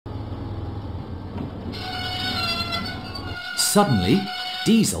Suddenly,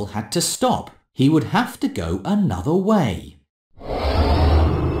 Diesel had to stop. He would have to go another way.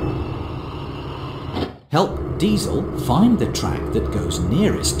 Help Diesel find the track that goes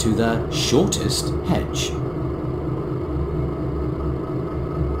nearest to the shortest hedge.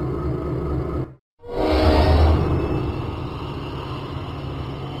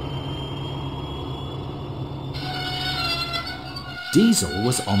 Diesel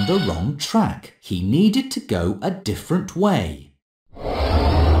was on the wrong track. He needed to go a different way.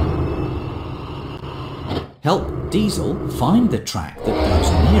 Help Diesel find the track that goes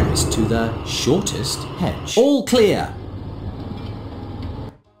nearest to the shortest hedge. All clear!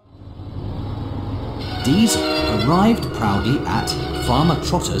 Diesel arrived proudly at Farmer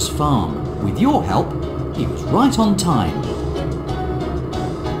Trotter's farm. With your help, he was right on time.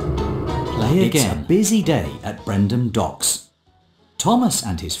 Play again. It's a busy day at Brendam Docks. Thomas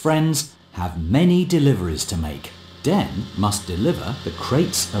and his friends have many deliveries to make. Den must deliver the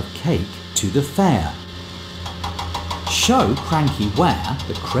crates of cake to the fair. Show Cranky where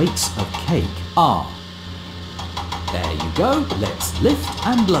the crates of cake are. There you go. Let's lift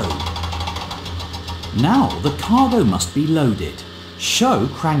and load. Now the cargo must be loaded. Show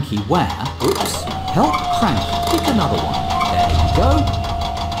Cranky where. Oops. Help Cranky pick another one. There you go.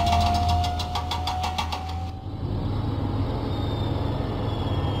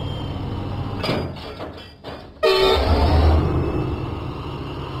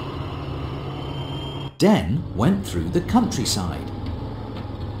 Den went through the countryside.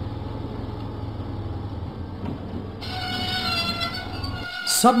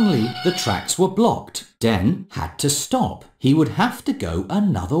 Suddenly, the tracks were blocked. Den had to stop. He would have to go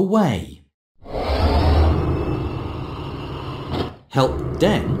another way. Help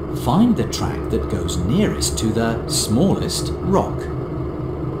Den find the track that goes nearest to the smallest rock.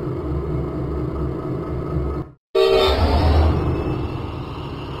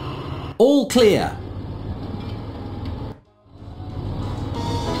 All clear!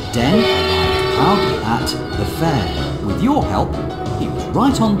 Den arrived proudly at the fair. With your help, he was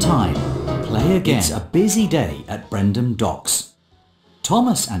right on time. Play again. It's a busy day at Brendam Docks.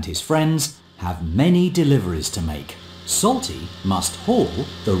 Thomas and his friends have many deliveries to make. Salty must haul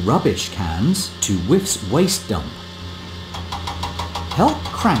the rubbish cans to Whiff's waste dump. Help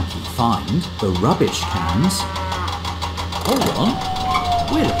Cranky find the rubbish cans. Hold on.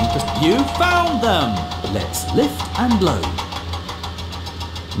 We're looking for... You found them! Let's lift and load.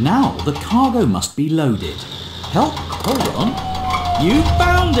 Now the cargo must be loaded. Help, hold on. You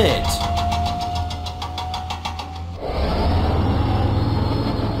found it!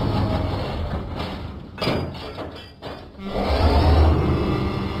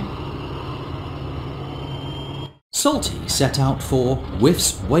 Salty set out for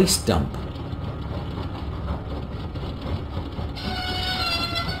Whiff's waste dump.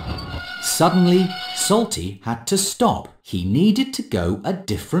 Suddenly, Salty had to stop. He needed to go a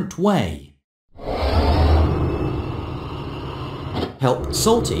different way. Help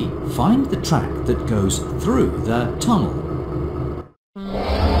Salty find the track that goes through the tunnel.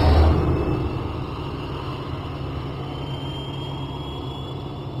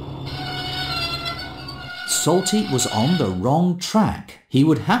 Salty was on the wrong track. He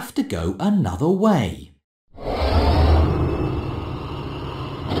would have to go another way.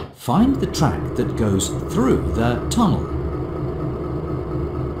 Find the track that goes through the tunnel.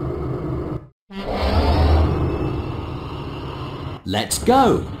 Let's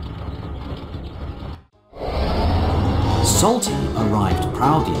go! Salty arrived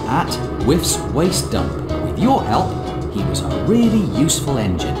proudly at Whiff's waste dump. With your help, he was a really useful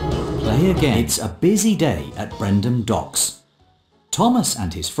engine. Play again. It's a busy day at Brendam Docks. Thomas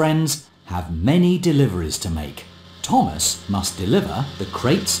and his friends have many deliveries to make. Thomas must deliver the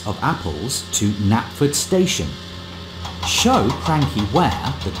crates of apples to Knapford Station. Show Cranky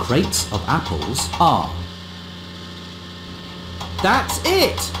where the crates of apples are. That's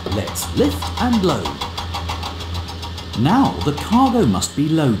it! Let's lift and load. Now the cargo must be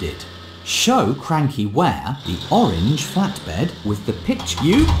loaded. Show Cranky where the orange flatbed with the picture...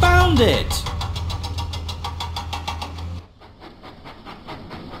 You found it!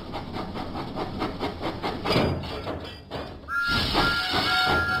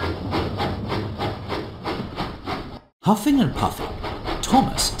 Huffing and puffing,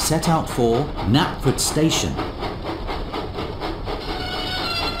 Thomas set out for Knapford Station.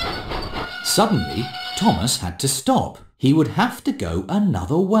 Suddenly, Thomas had to stop. He would have to go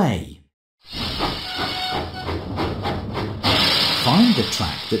another way. Find the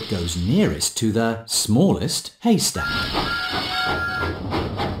track that goes nearest to the smallest haystack.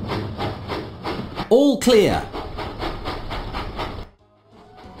 All clear!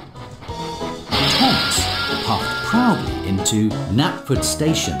 Thomas puffed proudly into Knapford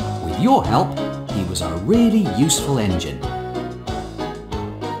Station. With your help, he was a really useful engine.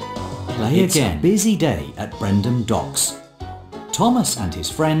 Play again. It's a busy day at Brendam Docks. Thomas and his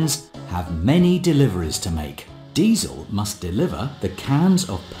friends have many deliveries to make. Diesel must deliver the cans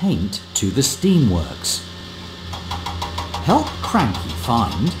of paint to the steamworks. Help Cranky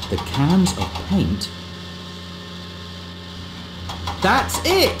find the cans of paint. That's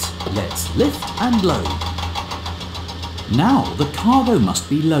it! Let's lift and load. Now the cargo must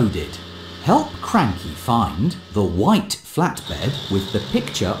be loaded. Help Cranky find the white flatbed with the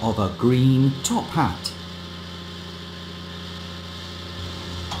picture of a green top hat.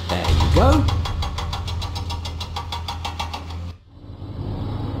 There you go.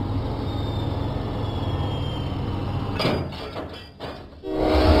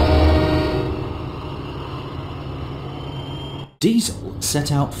 Diesel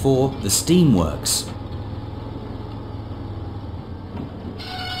set out for the steamworks.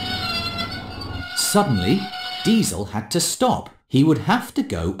 Suddenly, Diesel had to stop. He would have to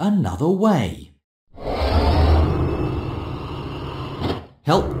go another way.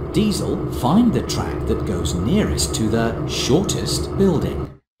 Help Diesel find the track that goes nearest to the shortest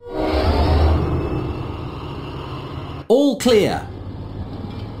building. All clear!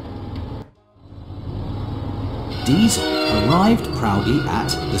 Diesel arrived proudly at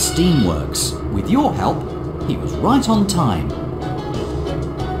the steamworks. With your help, he was right on time.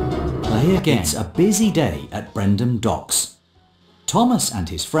 Play again. It's a busy day at Brendam Docks. Thomas and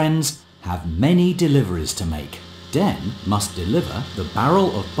his friends have many deliveries to make. Den must deliver the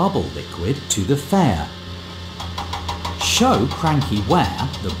barrel of bubble liquid to the fair. Show Cranky where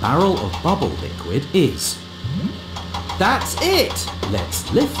the barrel of bubble liquid is. That's it!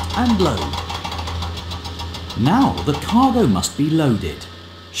 Let's lift and load. Now the cargo must be loaded.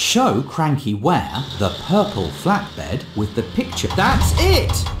 Show Cranky where the purple flatbed with the picture. That's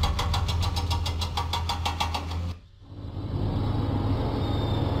it!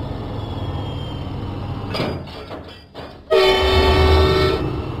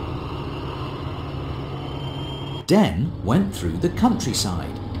 Den went through the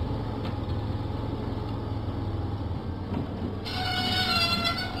countryside.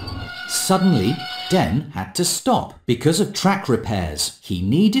 Suddenly, Den had to stop because of track repairs. He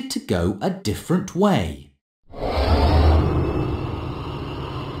needed to go a different way.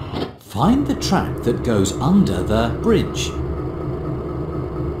 Find the track that goes under the bridge.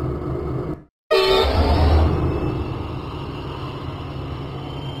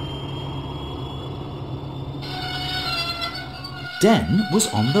 Den was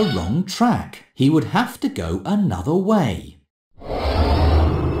on the wrong track. He would have to go another way.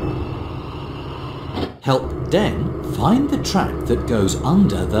 Help Den find the track that goes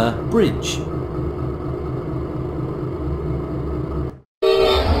under the bridge.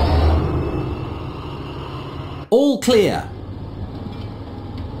 All clear!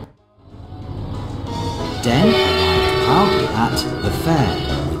 Den arrived proudly at the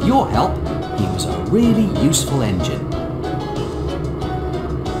fair. With your help, he was a really useful engine.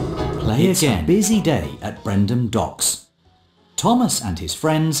 Play again. It's a busy day at Brendam Docks. Thomas and his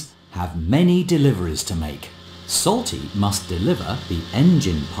friends have many deliveries to make. Salty must deliver the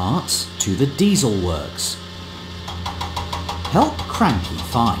engine parts to the diesel works. Help Cranky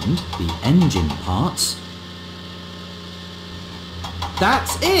find the engine parts.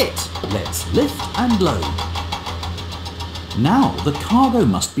 That's it! Let's lift and load. Now the cargo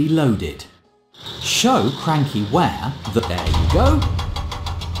must be loaded. Show Cranky where the... There you go.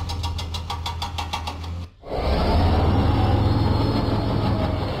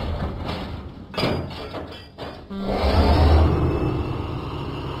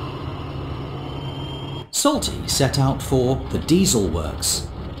 Salty set out for the diesel works.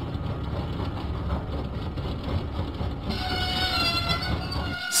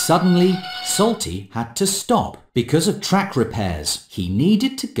 Suddenly, Salty had to stop because of track repairs. He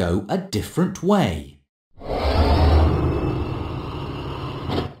needed to go a different way.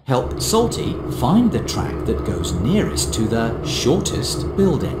 Help Salty find the track that goes nearest to the shortest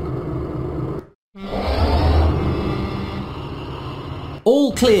building.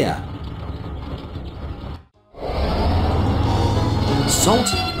 All clear!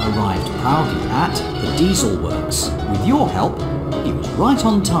 Salty arrived proudly at the diesel works. With your help, he was right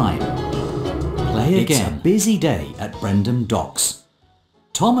on time. Play again. It's a busy day at Brendam Docks.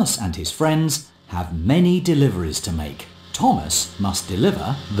 Thomas and his friends have many deliveries to make. Thomas must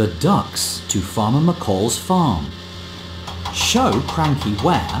deliver the ducks to Farmer McCall's farm. Show Cranky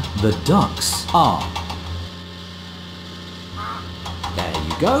where the ducks are. There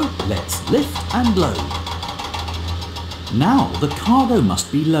you go. Let's lift and load. Now the cargo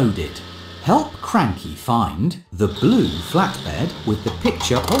must be loaded. Help Cranky find the blue flatbed with the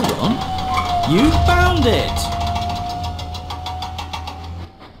picture. Hold on. You found it!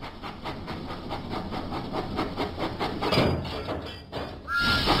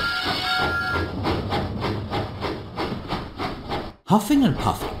 Huffing and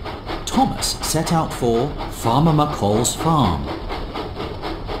puffing, Thomas set out for Farmer McColl's farm.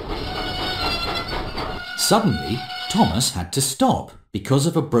 Suddenly, Thomas had to stop because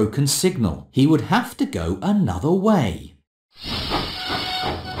of a broken signal. He would have to go another way.